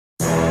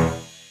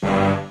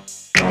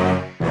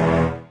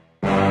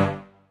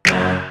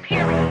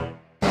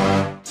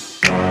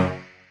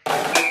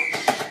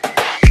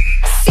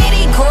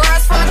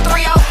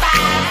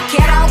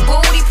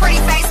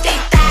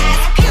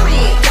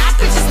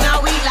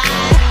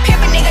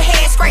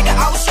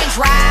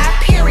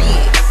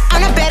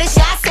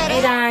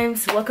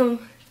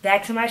welcome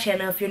back to my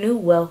channel. If you're new,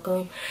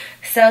 welcome.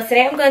 So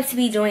today I'm going to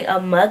be doing a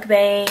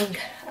mukbang.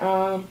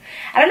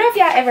 I don't know if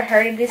y'all ever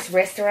heard of this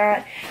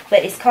restaurant, but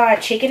it's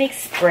called Chicken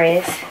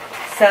Express.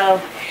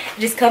 So it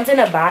just comes in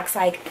a box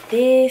like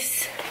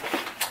this.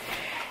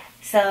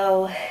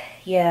 So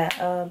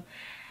yeah,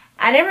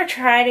 I never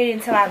tried it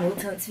until I moved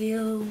to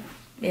Huntsville,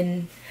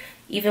 and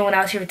even when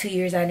I was here for 2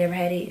 years, I never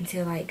had it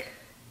until like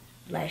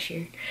last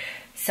year.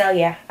 So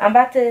yeah, I'm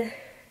about to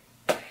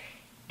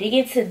dig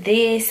into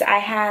this. I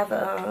have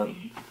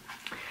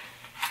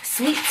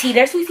sweet tea.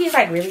 Their sweet tea is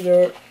like really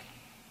good.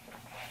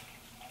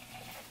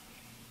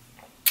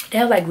 They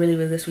have like really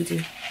good sweet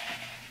tea.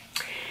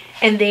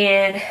 And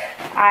then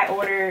I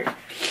ordered,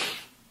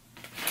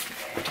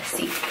 let's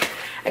see,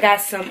 I got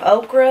some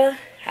okra.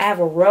 I have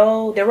a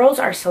roll. The rolls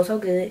are so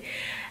good.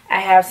 I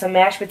have some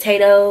mashed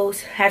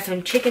potatoes. I have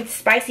some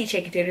spicy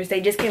chicken tenders. They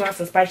just came out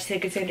some spicy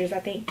chicken tenders, I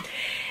think.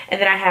 And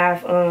then I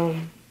have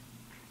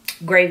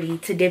gravy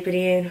to dip it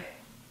in.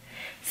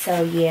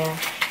 So yeah,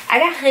 I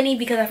got honey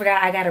because I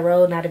forgot I got a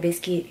roll, not a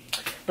biscuit.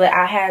 But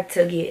I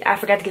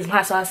forgot to get some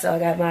hot sauce, so I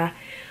got my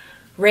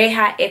red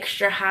hot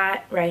extra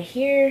hot right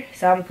here.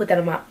 So I'm gonna put that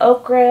on my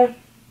okra.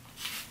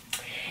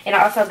 And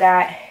I also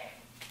got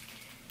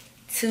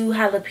 2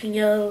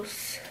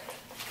 jalapenos.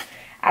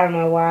 I don't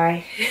know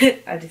why.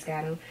 I just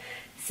got them.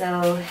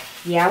 So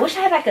yeah, I wish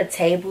I had like a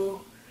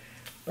table,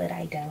 but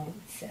I don't.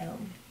 So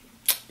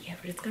yeah,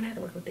 we're just gonna have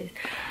to work with this.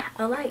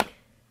 I like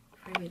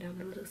frame it down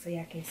a little so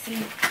y'all can see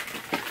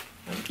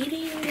I'm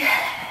eating.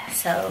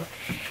 So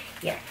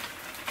yeah.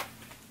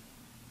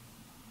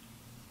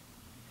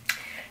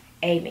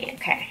 Amen.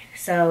 Okay.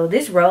 So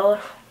this roll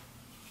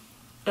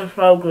is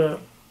so good.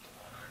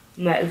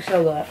 Like, it's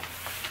so good.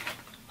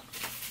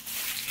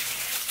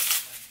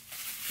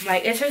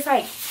 Like, it's just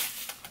like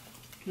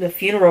the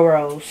funeral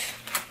rolls.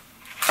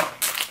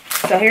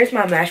 So here's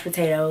my mashed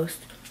potatoes.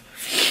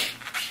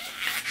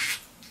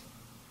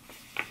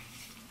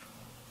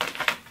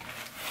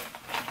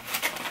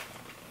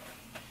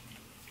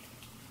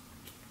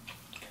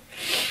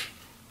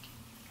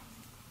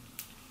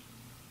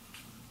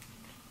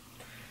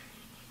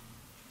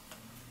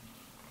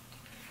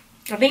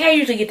 I think I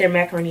usually get their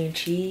macaroni and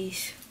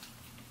cheese,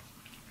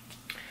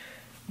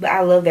 but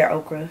I love their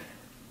okra.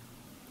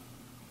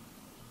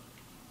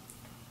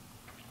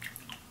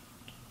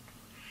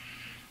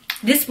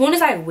 This spoon is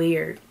like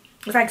weird.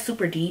 It's like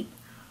super deep.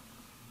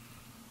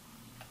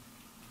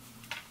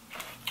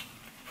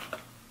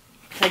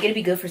 Like, it'd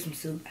be good for some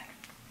soup.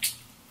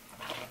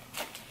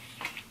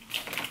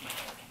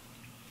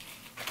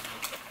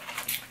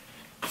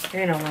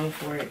 There ain't no room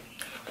for it.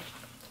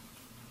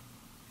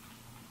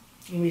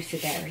 Let me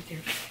sit that right there.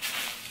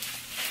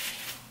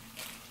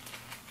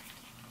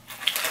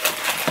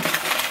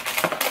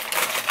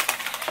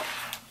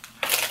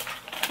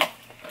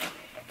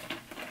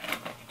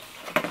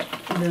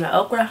 And then the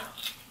okra.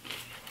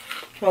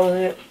 Roll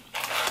it.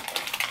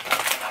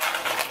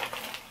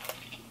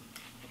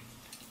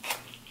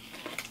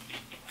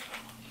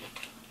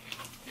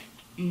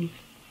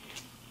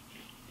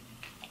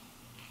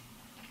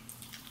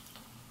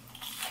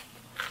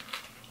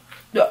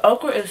 The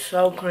okra is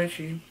so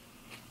crunchy.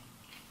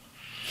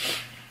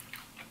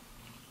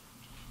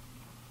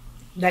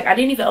 Like, I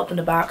didn't even open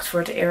the box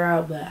for it to air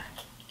out, but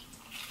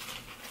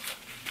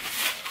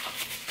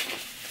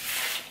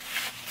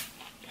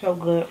so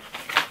good.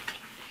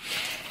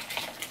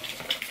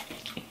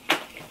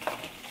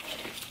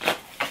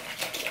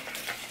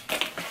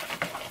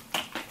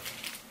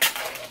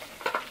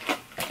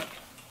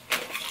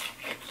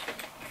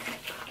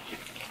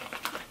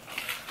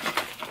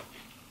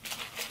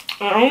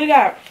 I only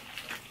got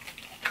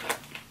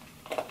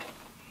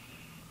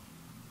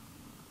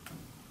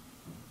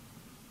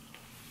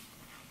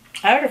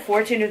I ordered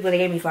 4 tenders, but they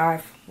gave me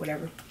 5.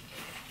 Whatever.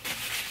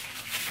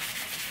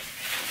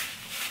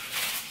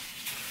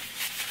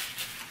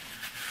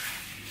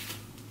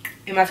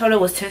 And my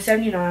total was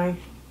 $10.79.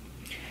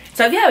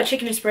 So if you have a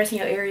Chicken Express in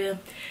your area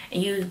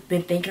and you've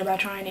been thinking about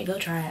trying it, go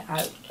try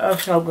it.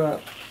 It's so good.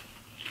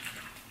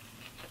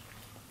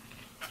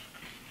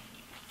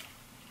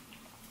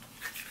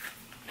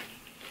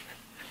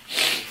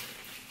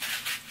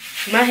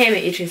 My hand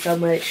been itching so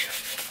much.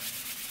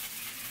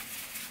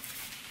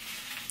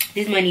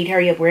 This might need to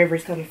hurry up wherever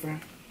it's coming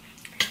from.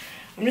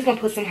 I'm just going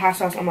to put some hot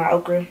sauce on my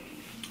okra.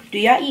 Do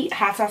y'all eat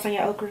hot sauce on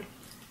your okra?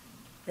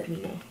 Let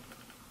me know.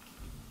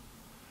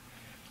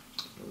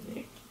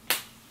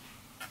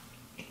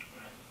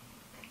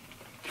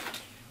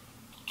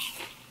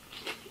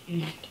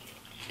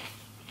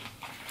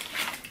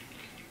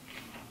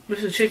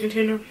 This is chicken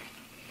tender.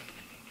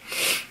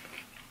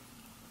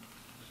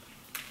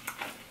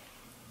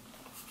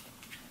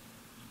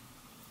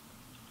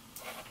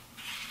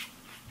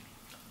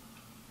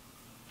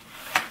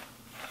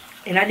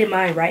 And I did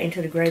mine right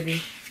into the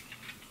gravy.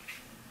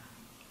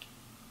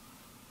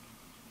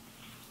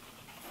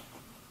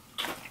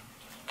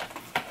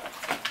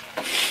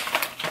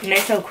 And they're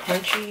so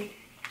crunchy.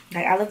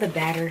 Like, I love the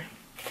batter.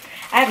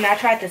 I have not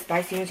tried the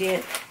spicy ones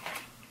yet.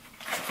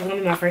 It's gonna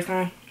be my first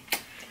time.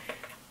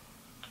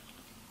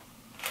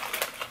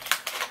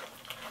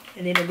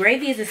 And then the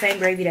gravy is the same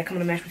gravy that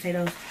comes in the mashed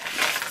potatoes.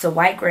 It's a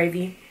white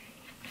gravy.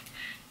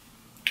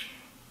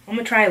 I'm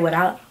gonna try it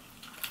without.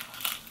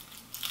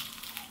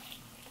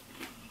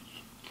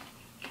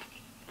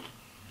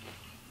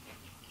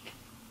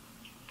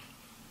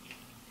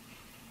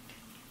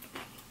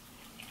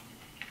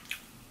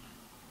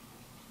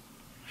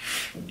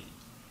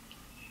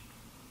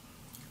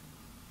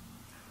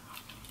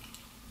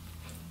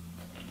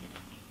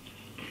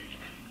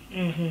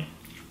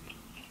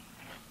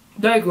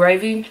 The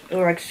gravy is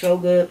like so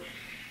good.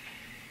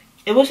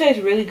 It would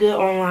taste really good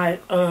on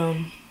like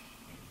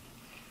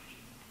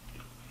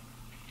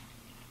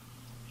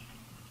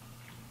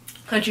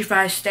country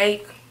fried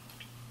steak.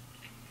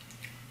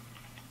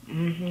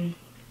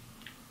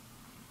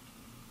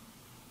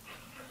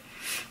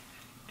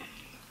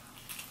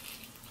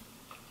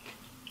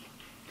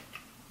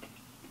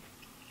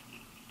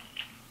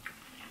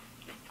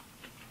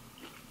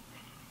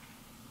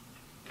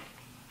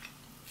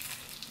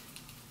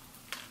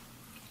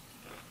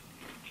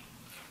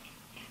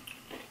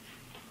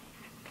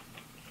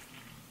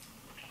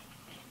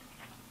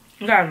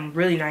 Got a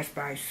really nice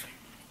spice.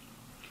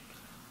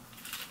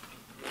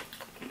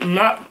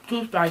 Not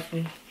too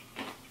spicy.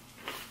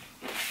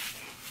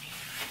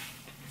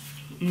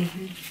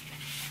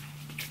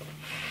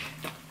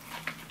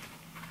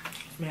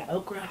 Smell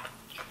okra.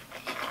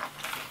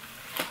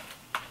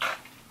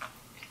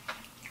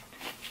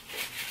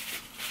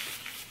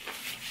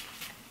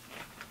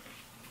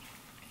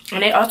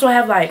 And they also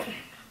have like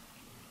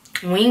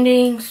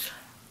wingdings,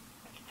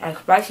 like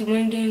spicy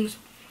wingdings.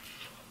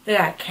 They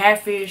got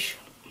catfish.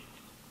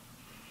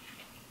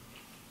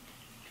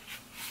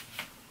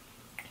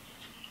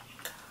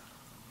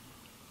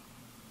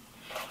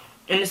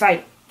 And it's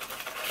like,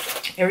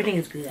 everything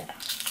is good.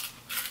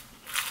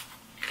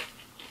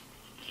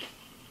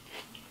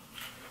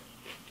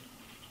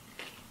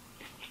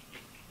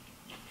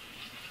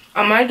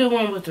 I might do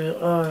one with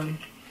the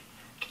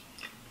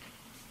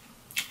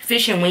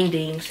fish and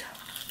wingdings.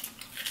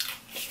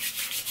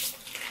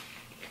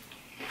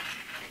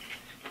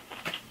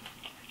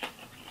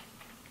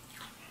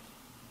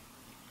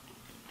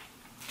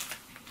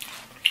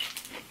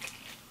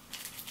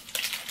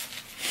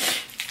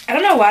 I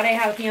don't know why they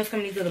jalapenos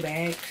come in these little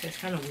bags. It's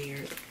kind of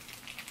weird.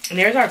 And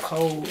theirs are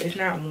cold. It's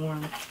not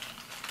warm.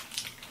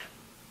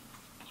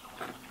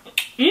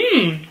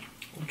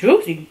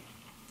 Juicy.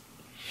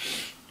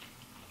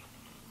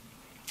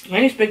 I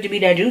didn't expect it to be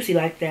that juicy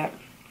like that.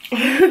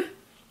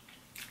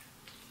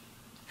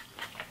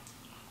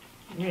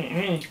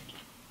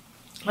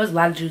 That's a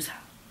lot of juice.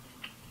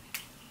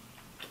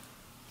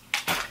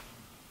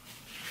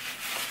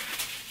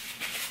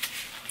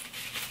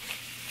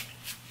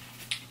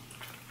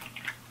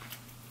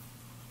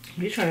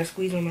 You're trying to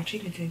squeeze on my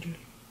chicken tender.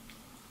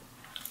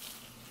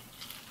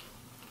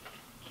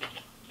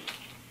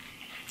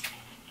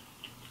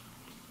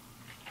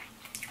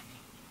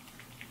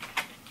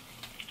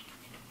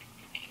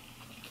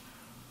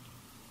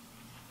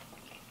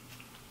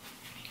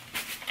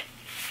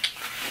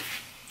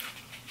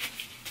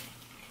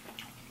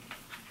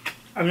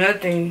 Another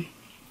thing,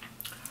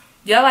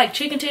 y'all like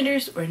chicken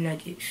tenders or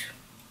nuggets?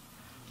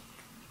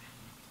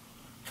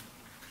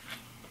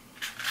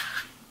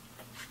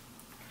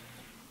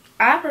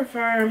 I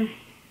prefer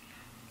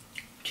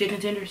chicken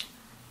tenders,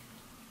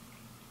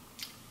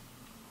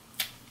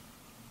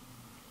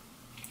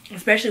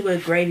 especially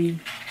with gravy.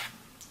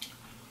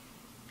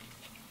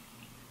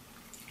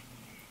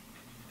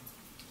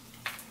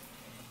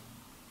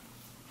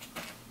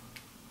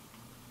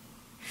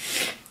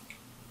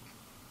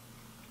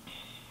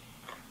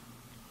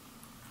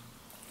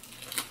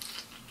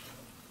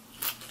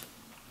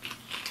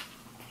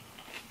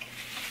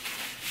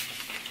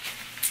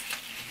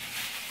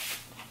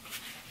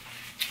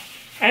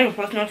 I ain't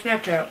posting on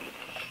Snapchat.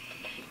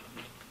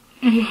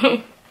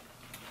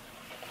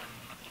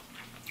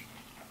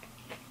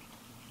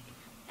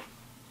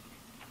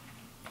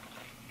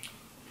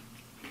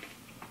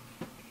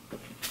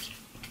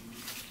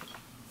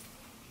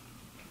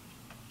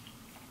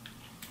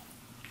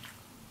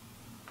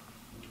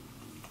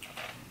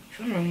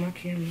 Something wrong with my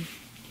camera.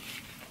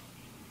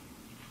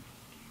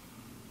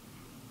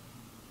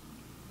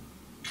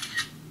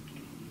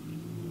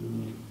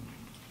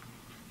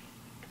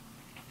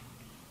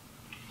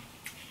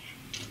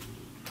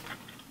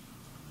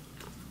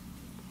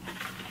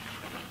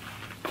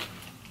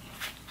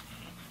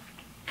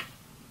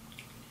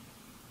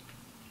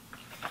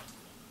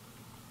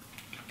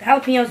 The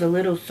jalapeno's a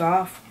little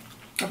soft.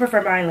 I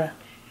prefer mine to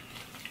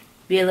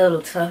be a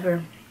little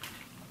tougher,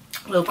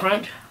 a little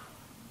crunch.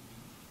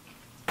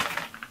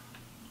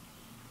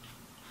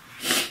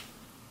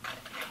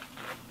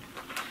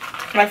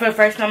 Like for the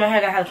first time I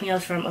had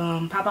jalapenos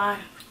from Popeye.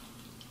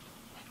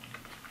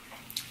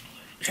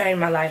 Changed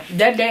my life.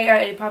 That day I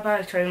ate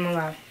Popeye changed my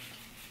life.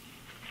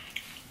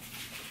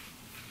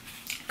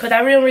 Cause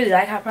I don't really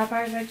like hot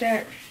Popeyes like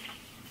that.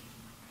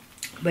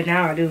 But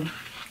now I do.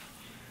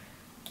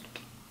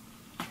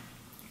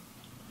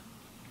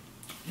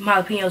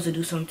 Jalapenos will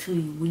do something to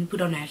you when you put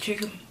on that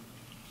chicken.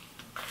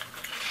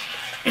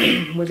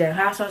 with that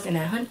hot sauce and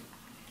that honey.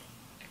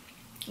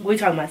 We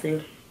talking about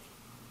this.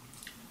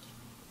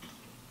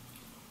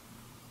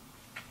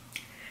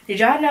 Did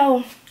y'all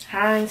know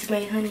Heinz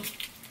made honey?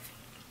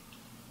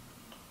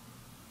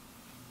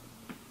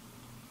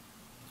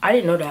 I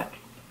didn't know that.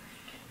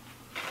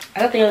 I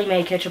thought they only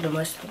made ketchup and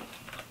mustard.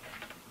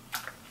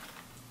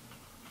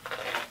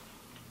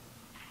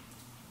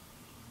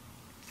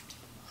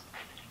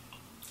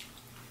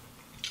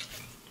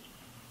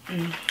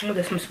 I'm gonna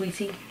get some sweet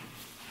tea.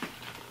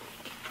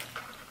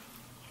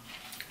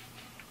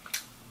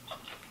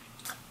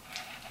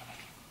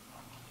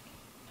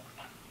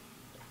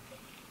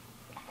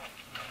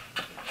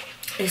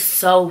 It's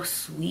so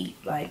sweet,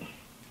 like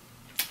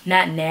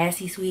not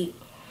nasty sweet.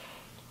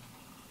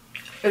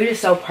 It's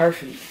just so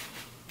perfect.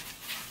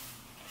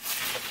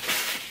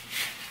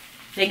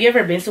 They give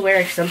her been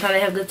somewhere. Sometimes they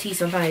have good tea,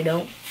 sometimes they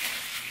don't.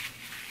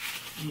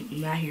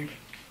 Not here.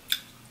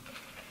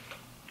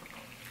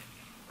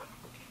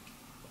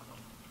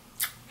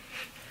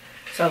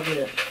 So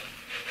good.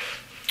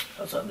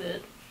 Oh, so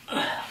good.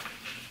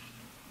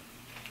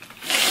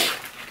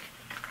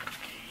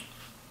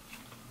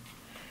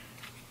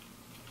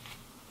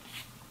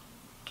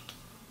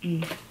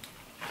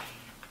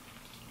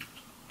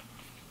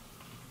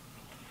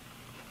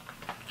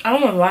 I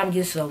don't know why I'm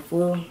getting so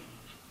full.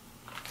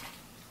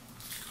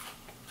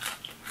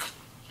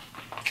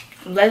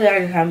 Lately I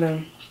just have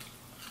been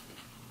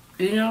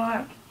eating a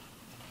lot.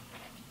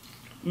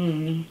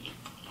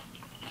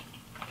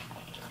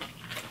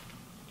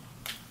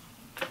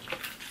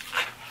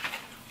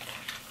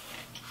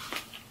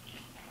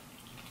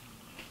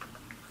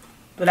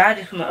 But I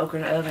just put my okra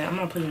in the oven. I'm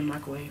gonna put it in the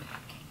microwave.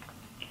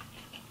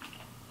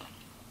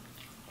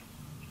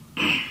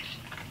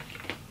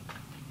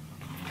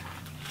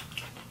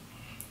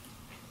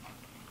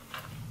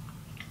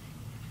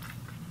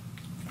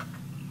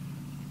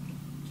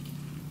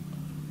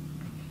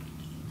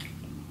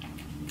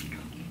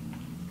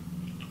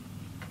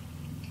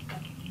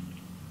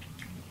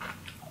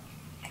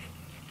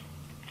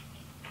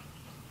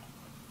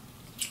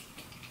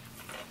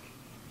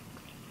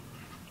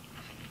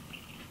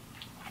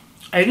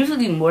 I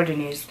usually eat more than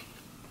this.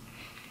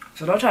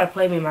 So don't try to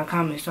play me in my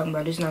comments talking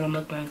about this not a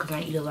mukbang because I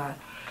eat a lot.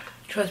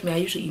 Trust me, I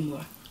usually eat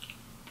more.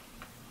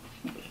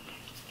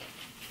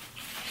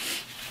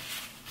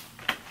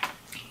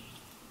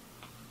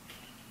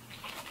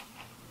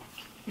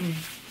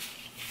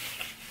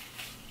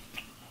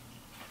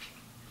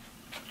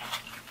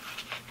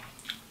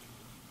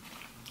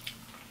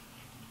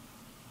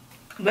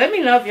 Let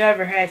me know if you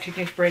ever had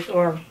Chicken Express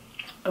or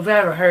if you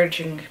ever heard of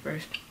Chicken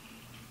Express.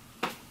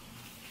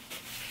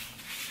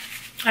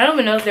 I don't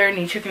even know if there are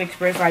any Chicken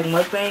Express like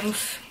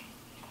mukbangs.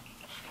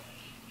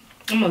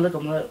 I'm gonna look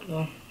them up.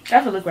 Well, I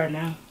have to look right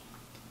now.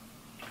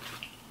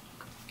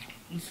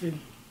 Let's see.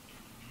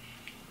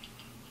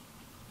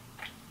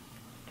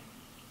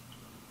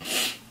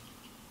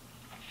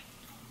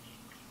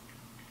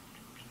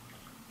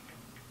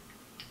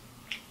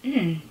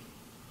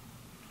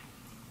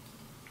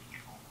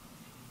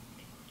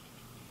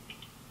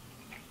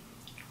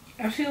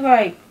 I feel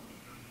like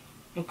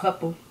a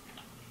couple.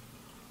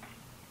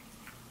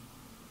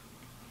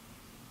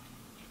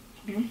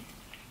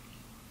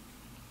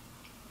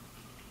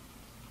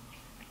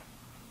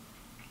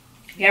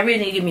 Yeah, I really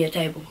need to give me a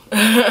table.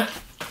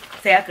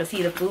 Say I could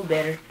see the food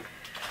better.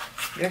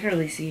 I can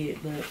really see it,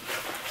 but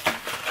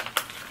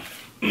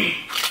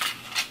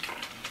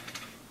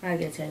I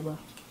get a table.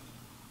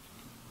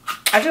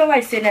 I feel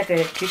like sitting at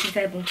the kitchen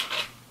table.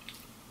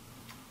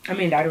 I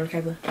mean, dining room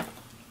table.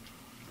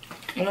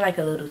 I like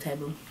a little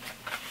table.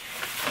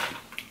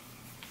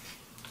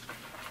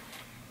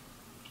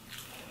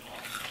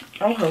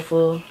 I'm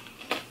hopeful.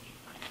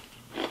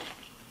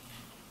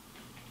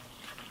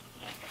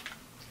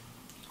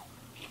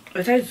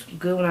 It tastes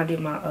good when I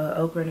did my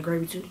okra and the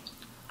gravy too.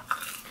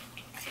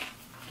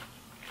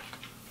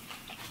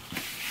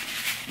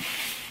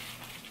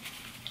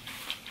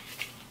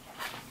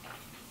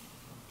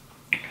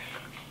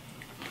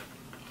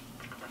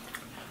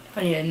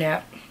 I need a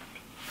nap.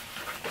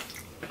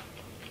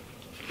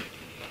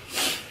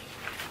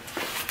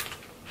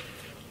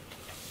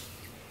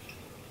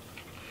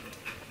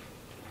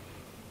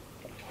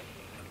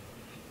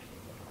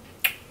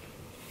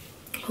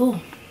 Whew.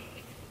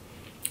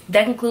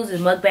 That concludes this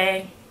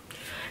mukbang.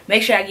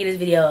 Make sure I give this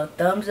video a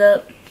thumbs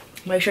up.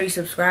 Make sure you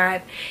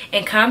subscribe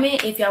and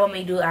comment if y'all want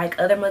me to do like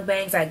other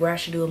mukbangs, like where I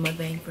should do a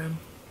mukbang from,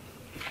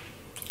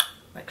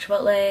 like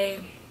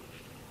Chipotle,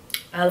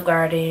 Olive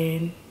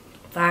Garden,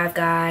 Five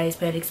Guys,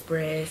 Pet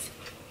Express.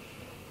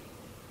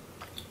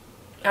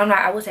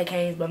 I would say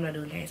Cane's, but I'm not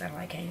doing Cane's. I don't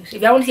like Cane's.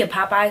 If y'all want to see a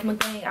Popeyes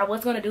mukbang, I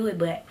was gonna do it,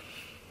 but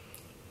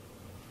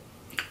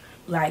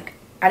like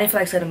I didn't feel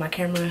like setting my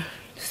camera.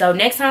 So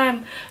next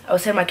time I will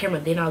set my camera,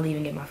 then I'll leave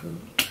and get my food.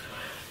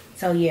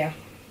 So yeah.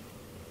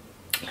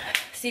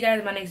 See you guys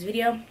in my next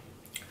video.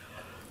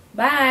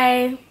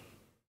 Bye.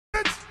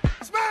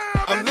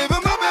 I'm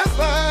living my best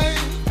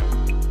life.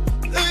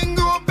 Ain't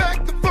going back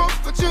and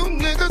forth with you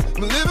niggas.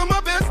 I'm living my